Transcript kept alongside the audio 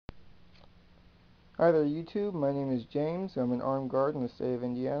Hi there YouTube, my name is James. I'm an armed guard in the state of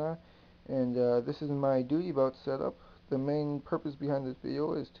Indiana, and this is my duty belt setup. The main purpose behind this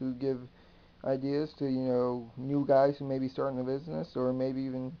video is to give ideas to, new guys who may be starting a business, or maybe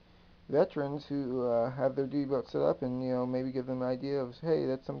even veterans who have their duty belt set up, and maybe give them an idea of, hey,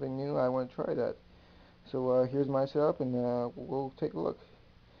 that's something new, I want to try that. So here's my setup, and we'll take a look.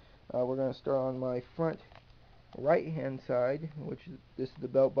 We're going to start on my front right hand side, which is this is the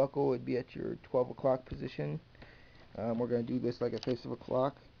belt buckle. Would be at your 12 o'clock position. We're going to do this like a face of a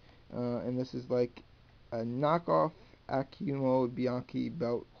clock, and this is like a knockoff Accumo Bianchi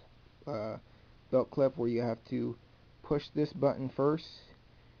belt clip, where you have to push this button first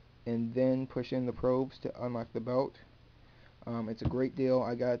and then push in the probes to unlock the belt. It's a great deal.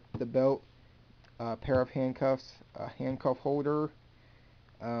 I got the belt, a pair of handcuffs, a handcuff holder,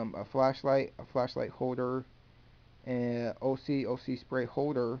 a flashlight holder, and OC spray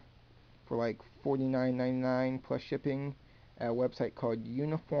holder for like $49.99 plus shipping at a website called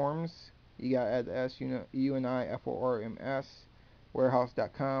Uniforms. You got at S UNIFORMS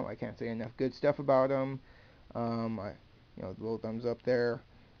warehouse.com. I can't say enough good stuff about them. Little thumbs up there.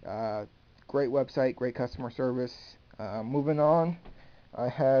 Great website, great customer service. Moving on, I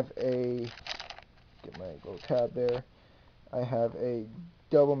have get my little tab there. I have a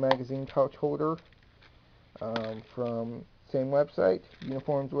double magazine pouch holder from same website,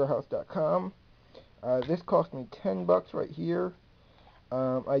 uniformswarehouse.com. This cost me $10 right here.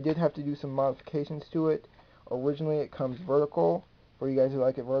 I did have to do some modifications to it. Originally it comes vertical. For you guys who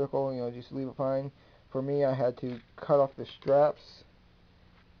like it vertical, just leave it fine. For me, I had to cut off the straps.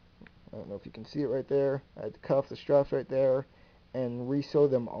 I don't know if you can see it right there. I had to cut off the straps right there and re-sew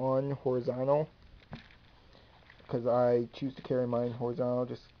them on horizontal, because I choose to carry mine horizontal.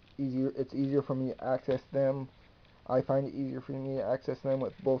 Just easier. It's easier for me to access them. I find it easier for me to access them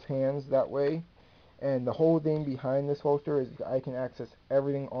with both hands that way. And the whole thing behind this holster is I can access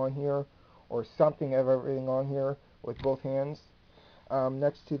everything on here, or something of everything on here, with both hands.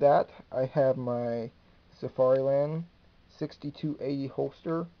 Next to that, I have my Safariland 6280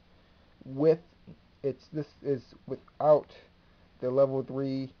 holster. This is without the level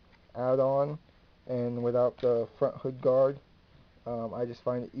 3 add-on and without the front hood guard. I just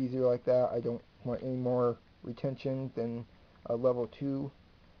find it easier like that. I don't want any more retention than a level 2.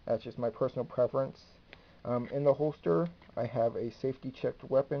 That's just my personal preference. In the holster, I have a safety checked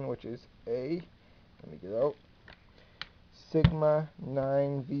weapon, which is let me get out, Sigma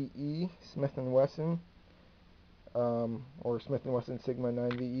 9VE Smith & Wesson, or Smith & Wesson Sigma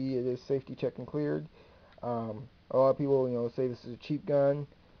 9VE. It is safety checked and cleared. A lot of people, say this is a cheap gun.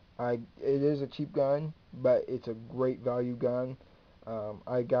 It is a cheap gun, but it's a great value gun.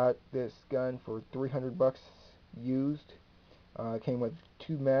 I got this gun for $300 used. It came with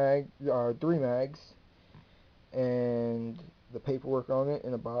 3 mags, and the paperwork on it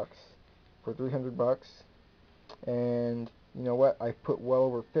in a box for $300. And you know what? I put well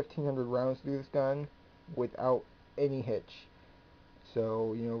over 1,500 rounds through this gun without any hitch.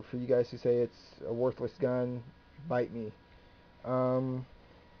 So, for you guys who say it's a worthless gun, bite me.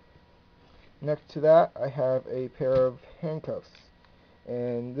 Next to that, I have a pair of handcuffs.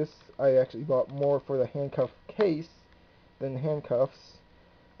 And this, I actually bought more for the handcuff case than the handcuffs.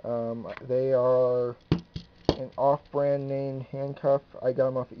 They are an off-brand name handcuff. I got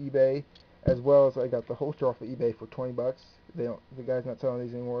them off of eBay, as well as I got the holster off of eBay for $20. The guy's not selling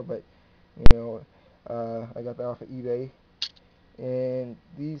these anymore, but I got that off of eBay. And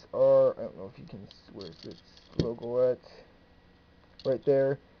these are, I don't know if you can, where's this logo at? Right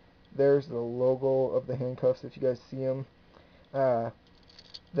there. There's the logo of the handcuffs, if you guys see them.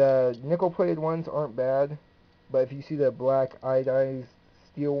 The nickel-plated ones aren't bad, but if you see the black iodized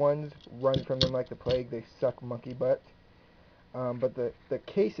steel ones, run from them like the plague. They suck monkey butt. But the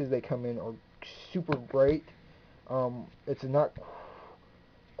cases they come in are super great. It's not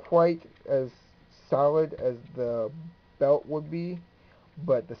quite as solid as the belt would be,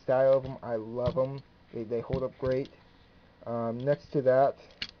 but the style of them, I love them. They hold up great. Next to that,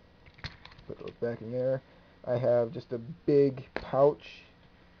 put those back in there, I have just a big pouch,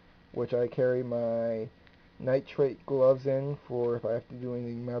 which I carry my nitrate gloves in for if I have to do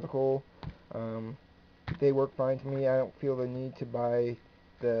anything medical. They work fine for me. I don't feel the need to buy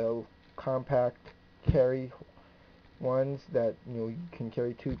the compact carry ones that you can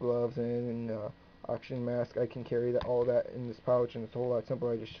carry 2 gloves in, and oxygen mask. I can carry all that in this pouch, and it's a whole lot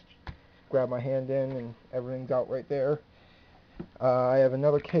simpler. I just grab my hand in and everything's out right there. I have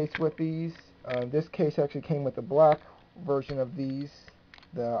another case with these. This case actually came with the black version of these,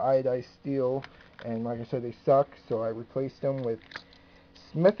 the iodized steel, and like I said, they suck, so I replaced them with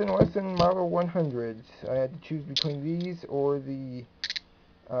Smith & Wesson Model 100s. I had to choose between these or the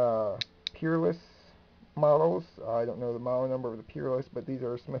Peerless models. I don't know the model number of the Peerless, but these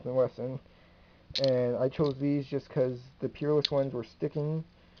are Smith & Wesson. And I chose these just because the Peerless ones were sticking,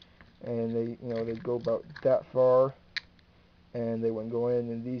 and they go about that far, and they wouldn't go in,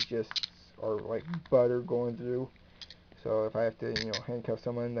 and these just are like butter going through. So if I have to, handcuff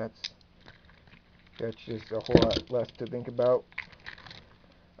someone, that's just a whole lot less to think about.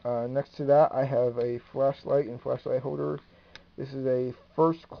 Next to that, I have a flashlight and flashlight holder. This is a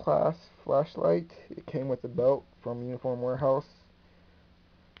first class flashlight. It came with a belt from Uniform Warehouse.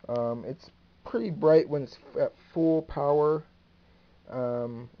 It's pretty bright when it's at full power.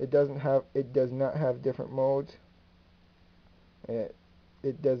 It does not have different modes. It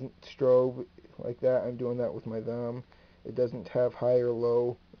doesn't strobe like that. I'm doing that with my thumb. It doesn't have high or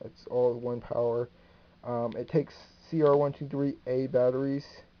low. It's all one power. It takes CR123A batteries.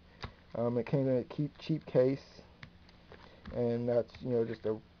 It came in a cheap case, and that's just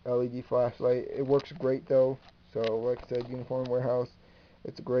a LED flashlight. It works great though. So like I said, Uniform Warehouse.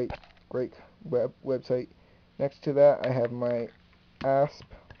 It's a great website. Next to that, I have my ASP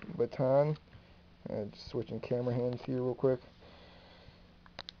baton. Just switching camera hands here real quick.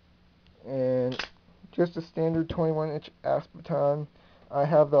 And just a standard 21-inch ASP baton. I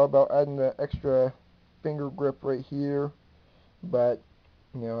have thought about adding the extra finger grip right here, but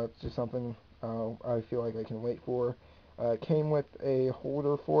it's just something I feel like I can wait for. It came with a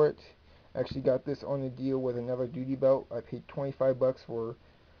holder for it. Actually got this on a deal with another duty belt. I paid 25 bucks for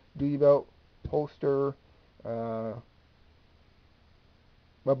duty belt, holster, uh,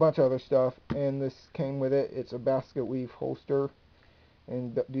 a bunch of other stuff, and this came with it. It's a basket weave holster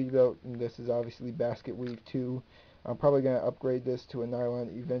and duty belt, and this is obviously basket weave too. I'm probably going to upgrade this to a nylon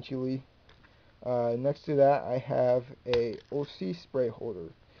eventually. Next to that, I have a OC spray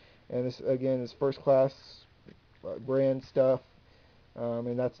holder, and this again is first class brand stuff.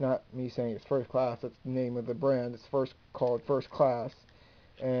 And that's not me saying it's first class. That's the name of the brand. It's called First Class,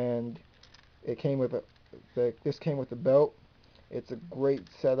 and it came with this came with the belt. It's a great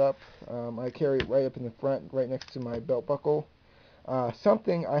setup. I carry it right up in the front, right next to my belt buckle.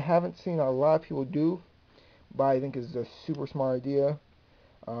 Something I haven't seen a lot of people do, but I think is a super smart idea.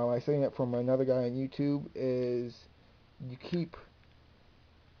 I seen it from another guy on YouTube. Is you keep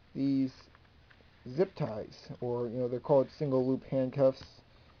these zip ties, or they're called single loop handcuffs,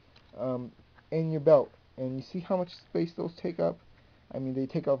 in your belt, and you see how much space those take up. I mean, they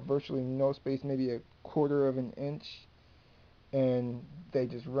take up virtually no space, maybe a quarter of an inch, and they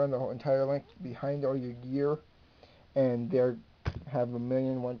just run the whole entire length behind all your gear, and they have a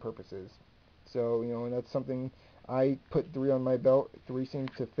million and one purposes. So and that's something. I put 3 on my belt. 3 seems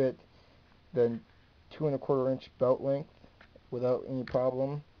to fit the 2¼ inch belt length without any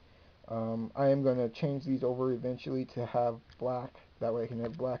problem. I am going to change these over eventually to have black. That way I can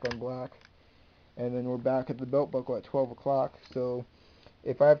have black on black. And then we're back at the belt buckle at 12 o'clock. So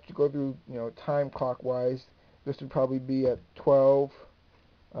if I have to go through, time clockwise, this would probably be at 12,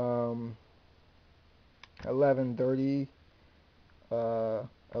 11:30,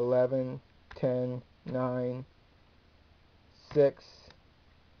 11, 10, 9, 6,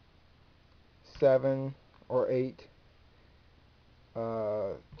 7, or 8,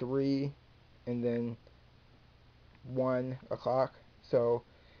 3, and then 1 o'clock. So,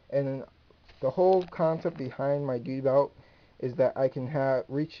 and then the whole concept behind my duty belt is that I can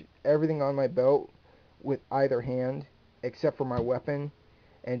reach everything on my belt with either hand except for my weapon.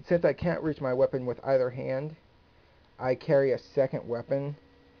 And since I can't reach my weapon with either hand, I carry a second weapon.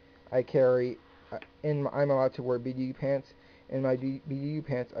 I carry, I'm allowed to wear BDU pants. In my BDU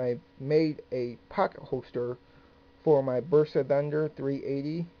pants, I made a pocket holster for my Bursa Thunder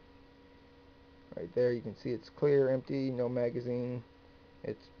 380. Right there, you can see it's clear, empty, no magazine.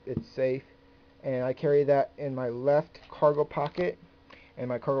 It's safe. And I carry that in my left cargo pocket, and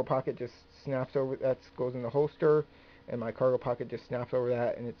my cargo pocket just snaps over. That goes in the holster, and my cargo pocket just snaps over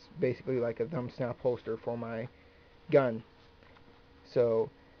that, and it's basically like a thumb snap holster for my gun.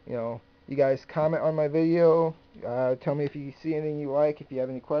 So, you guys comment on my video. Tell me if you see anything you like. If you have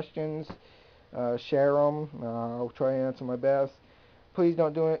any questions, share them. I'll try and answer my best. Please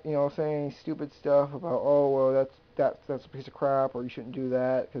don't do it. Say any stupid stuff about, oh well, that's a piece of crap, or you shouldn't do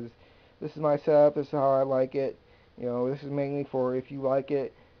that, because this is my setup. This is how I like it. This is mainly for if you like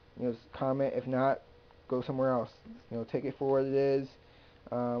it. Comment. If not, go somewhere else. Take it for what it is.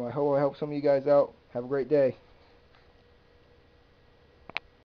 I hope I help some of you guys out. Have a great day.